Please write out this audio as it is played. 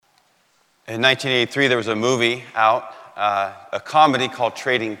In 1983, there was a movie out, a comedy called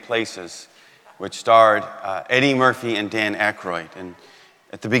Trading Places, which starred Eddie Murphy and Dan Aykroyd. And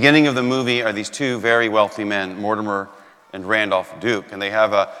at the beginning of the movie are these two very wealthy men, Mortimer and Randolph Duke, and they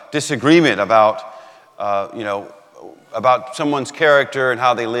have a disagreement about someone's character and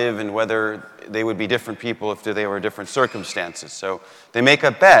how they live and whether they would be different people if they were different circumstances. So they make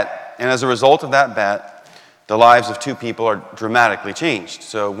a bet, and as a result of that bet, the lives of two people are dramatically changed.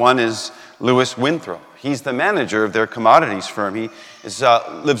 So one is Louis Winthrop. He's the manager of their commodities firm. He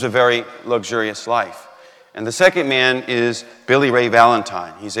lives a very luxurious life. And the second man is Billy Ray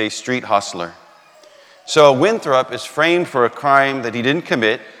Valentine. He's a street hustler. So Winthrop is framed for a crime that he didn't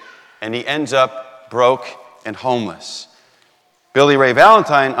commit, and he ends up broke and homeless. Billy Ray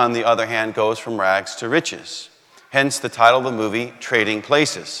Valentine, on the other hand, goes from rags to riches. Hence the title of the movie, Trading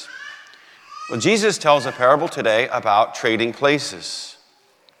Places. Well, Jesus tells a parable today about trading places.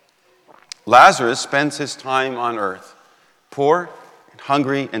 Lazarus spends his time on earth, poor and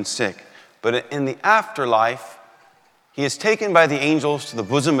hungry and sick. But in the afterlife, he is taken by the angels to the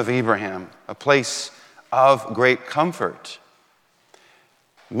bosom of Abraham, a place of great comfort.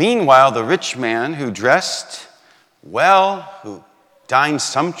 Meanwhile, the rich man who dressed well, who dined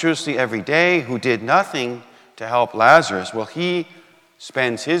sumptuously every day, who did nothing to help Lazarus, well, he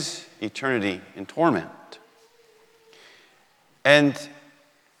spends his eternity in torment. And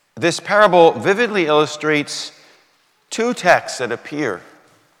this parable vividly illustrates two texts that appear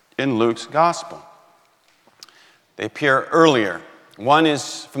in Luke's gospel. They appear earlier. One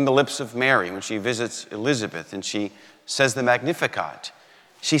is from the lips of Mary when she visits Elizabeth and she says the Magnificat.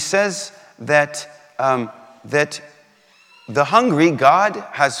 She says that the hungry God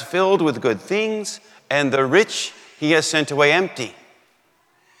has filled with good things, and the rich he has sent away empty.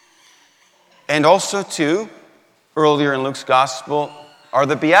 And also, too, earlier in Luke's gospel are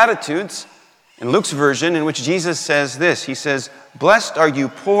the Beatitudes, in Luke's version, in which Jesus says this. He says, "Blessed are you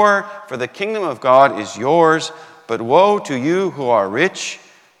poor, for the kingdom of God is yours. But woe to you who are rich,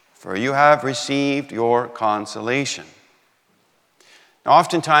 for you have received your consolation." Now,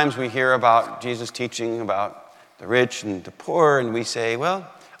 oftentimes we hear about Jesus teaching about the rich and the poor, and we say, well,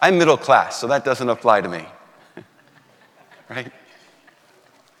 I'm middle class, so that doesn't apply to me. Right?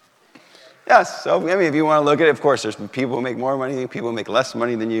 Yes, so if you want to look at it, of course, there's people who make more money than you, people who make less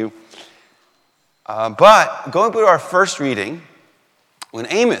money than you. But going to our first reading, when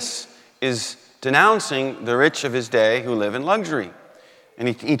Amos is denouncing the rich of his day who live in luxury. And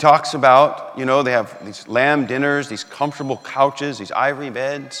he talks about, they have these lamb dinners, these comfortable couches, these ivory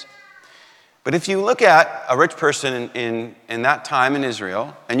beds. But if you look at a rich person in that time in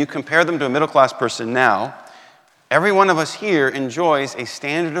Israel, and you compare them to a middle-class person now, every one of us here enjoys a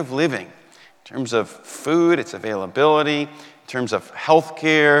standard of living in terms of food, its availability, in terms of health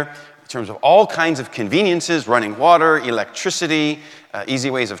care, in terms of all kinds of conveniences, running water, electricity,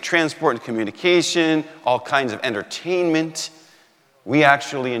 easy ways of transport and communication, all kinds of entertainment. We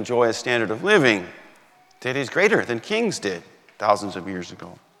actually enjoy a standard of living that is greater than kings did thousands of years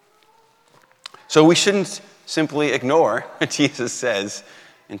ago. So we shouldn't simply ignore what Jesus says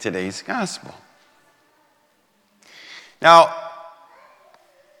in today's gospel. Now,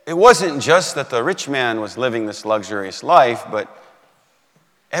 it wasn't just that the rich man was living this luxurious life, but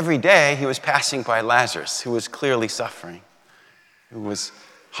every day he was passing by Lazarus, who was clearly suffering, who was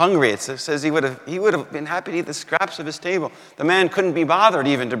hungry. It says he would have been happy to eat the scraps of his table. The man couldn't be bothered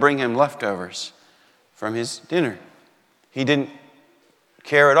even to bring him leftovers from his dinner. He didn't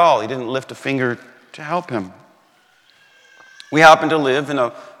care at all. He didn't lift a finger to help him. We happen to live in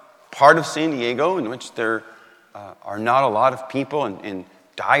a part of San Diego in which there are not a lot of people in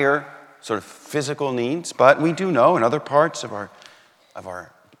dire sort of physical needs, but we do know in other parts of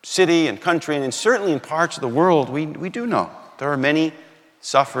our city and country, and certainly in parts of the world, we do know there are many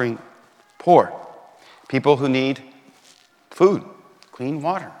suffering poor, people who need food, clean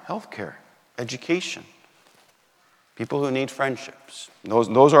water, health care, education, people who need friendships.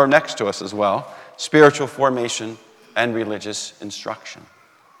 Those are next to us as well, spiritual formation and religious instruction.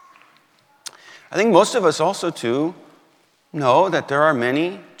 I think most of us also, too, know that there are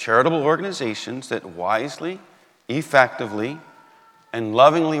many charitable organizations that wisely, effectively, and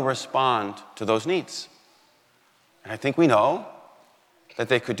lovingly respond to those needs. And I think we know that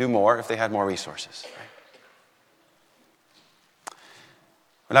they could do more if they had more resources. Right?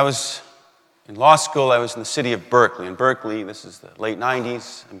 When I was in law school, I was in the city of Berkeley. In Berkeley, this is the late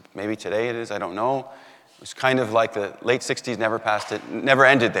 90s, and maybe today it is, I don't know. It was kind of like the late 60s, never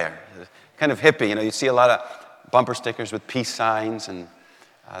ended there. Kind of hippie, you see a lot of bumper stickers with peace signs, and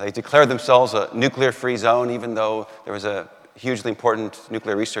they declared themselves a nuclear-free zone, even though there was a hugely important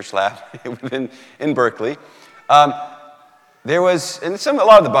nuclear research lab in Berkeley. There was, and a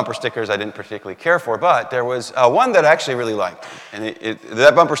lot of the bumper stickers I didn't particularly care for, but there was one that I actually really liked. And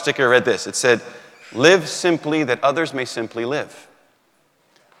that bumper sticker read this. It said, "Live simply that others may simply live."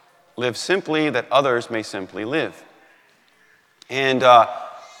 Live simply that others may simply live. And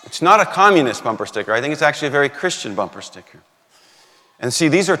it's not a communist bumper sticker. I think it's actually a very Christian bumper sticker. And see,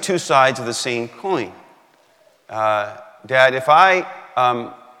 these are two sides of the same coin. Dad, if I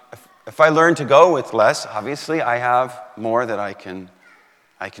learn to go with less, obviously I have more that I can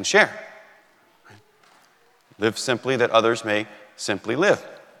share. Live simply that others may simply live.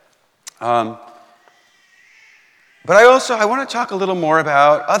 But I want to talk a little more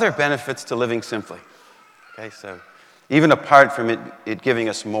about other benefits to living simply. Okay, so even apart from it giving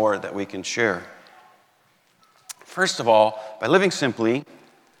us more that we can share. First of all, by living simply,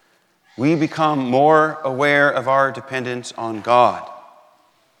 we become more aware of our dependence on God.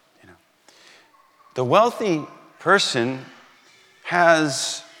 The wealthy person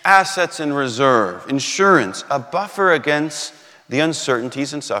has assets in reserve, insurance, a buffer against the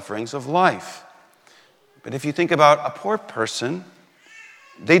uncertainties and sufferings of life. But if you think about a poor person,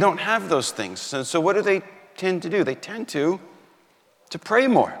 they don't have those things. So what do they tend to do? They tend to pray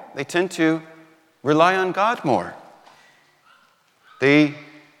more. They tend to rely on God more. They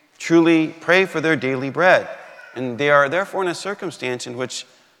truly pray for their daily bread. And they are therefore in a circumstance in which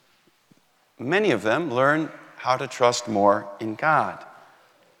many of them learn how to trust more in God.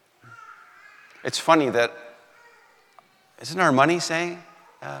 It's funny that, isn't our money say,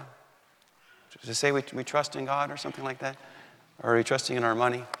 does it say we trust in God or something like that? Or are we trusting in our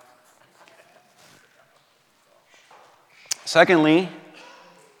money? Secondly,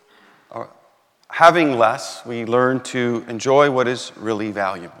 having less, we learn to enjoy what is really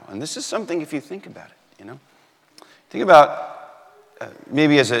valuable. And this is something, if you think about it, Think about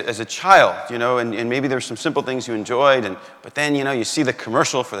maybe as a child, and maybe there's some simple things you enjoyed, but then, you see the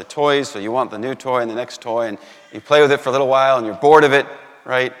commercial for the toys, so you want the new toy and the next toy, and you play with it for a little while, and you're bored of it,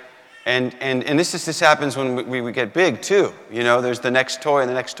 right? And this happens when we get big, too. There's the next toy and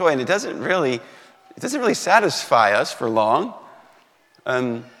the next toy, and it doesn't really satisfy us for long.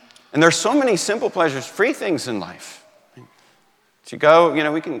 And there's so many simple pleasures, free things in life. To go,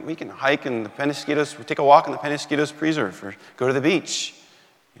 we can hike in the Penasquitos, we take a walk in the Penasquitos Preserve, or go to the beach,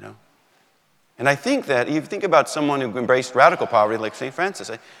 And I think that if you think about someone who embraced radical poverty like St.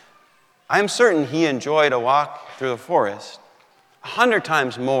 Francis, I'm certain he enjoyed a walk through the forest 100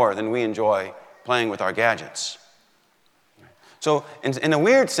 times more than we enjoy playing with our gadgets. So in a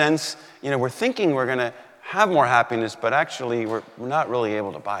weird sense, we're thinking we're going to have more happiness, but actually we're not really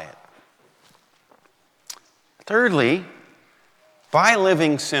able to buy it. Thirdly, by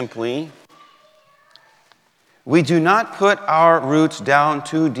living simply, we do not put our roots down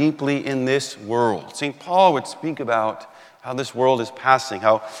too deeply in this world. St. Paul would speak about how this world is passing,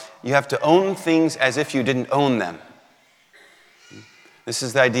 how you have to own things as if you didn't own them. This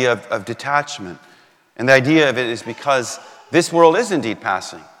is the idea of detachment. And the idea of it is because this world is indeed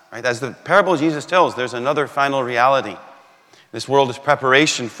passing. Right? As the parable Jesus tells, there's another final reality. This world is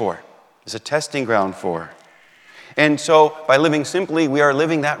preparation for, is a testing ground for. And so, by living simply, we are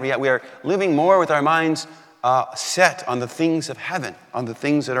living we are living more with our minds set on the things of heaven, on the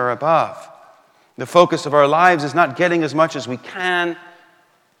things that are above. The focus of our lives is not getting as much as we can,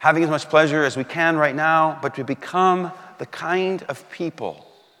 having as much pleasure as we can right now, but to become the kind of people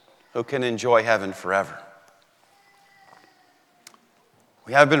who can enjoy heaven forever.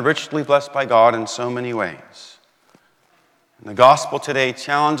 We have been richly blessed by God in so many ways. And the gospel today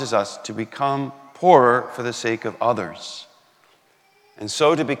challenges us to become poorer for the sake of others, and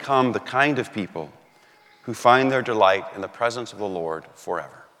so to become the kind of people who find their delight in the presence of the Lord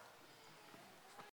forever.